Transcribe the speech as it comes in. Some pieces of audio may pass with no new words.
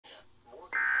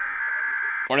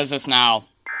What is this now?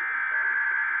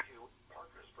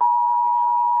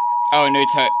 Oh, new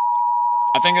to...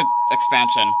 I think it's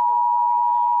expansion.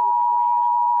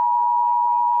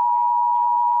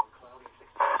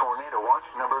 Tornado watch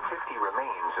number 50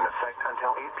 remains in effect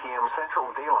until 8 p.m. Central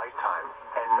Daylight Time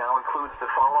and now includes the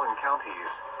following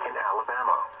counties in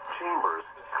Alabama: Chambers,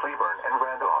 Cleburne, and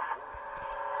Randolph.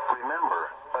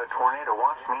 Remember, a tornado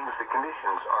watch means the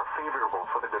conditions are favorable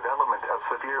for the development of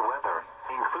severe weather,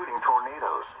 including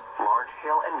tornadoes, large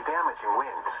hail, and damaging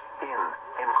winds in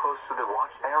and close to the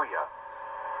watch area.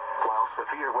 While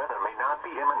severe weather may not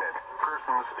be imminent,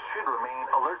 persons should remain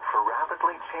alert for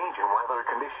rapidly changing weather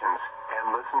conditions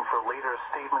and listen for later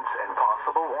statements and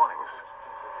possible warnings.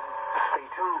 Stay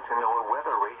tuned to NOAA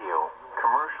weather radio,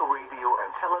 commercial radio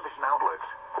and television outlets,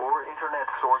 or internet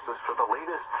sources for the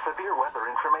latest severe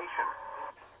weather information.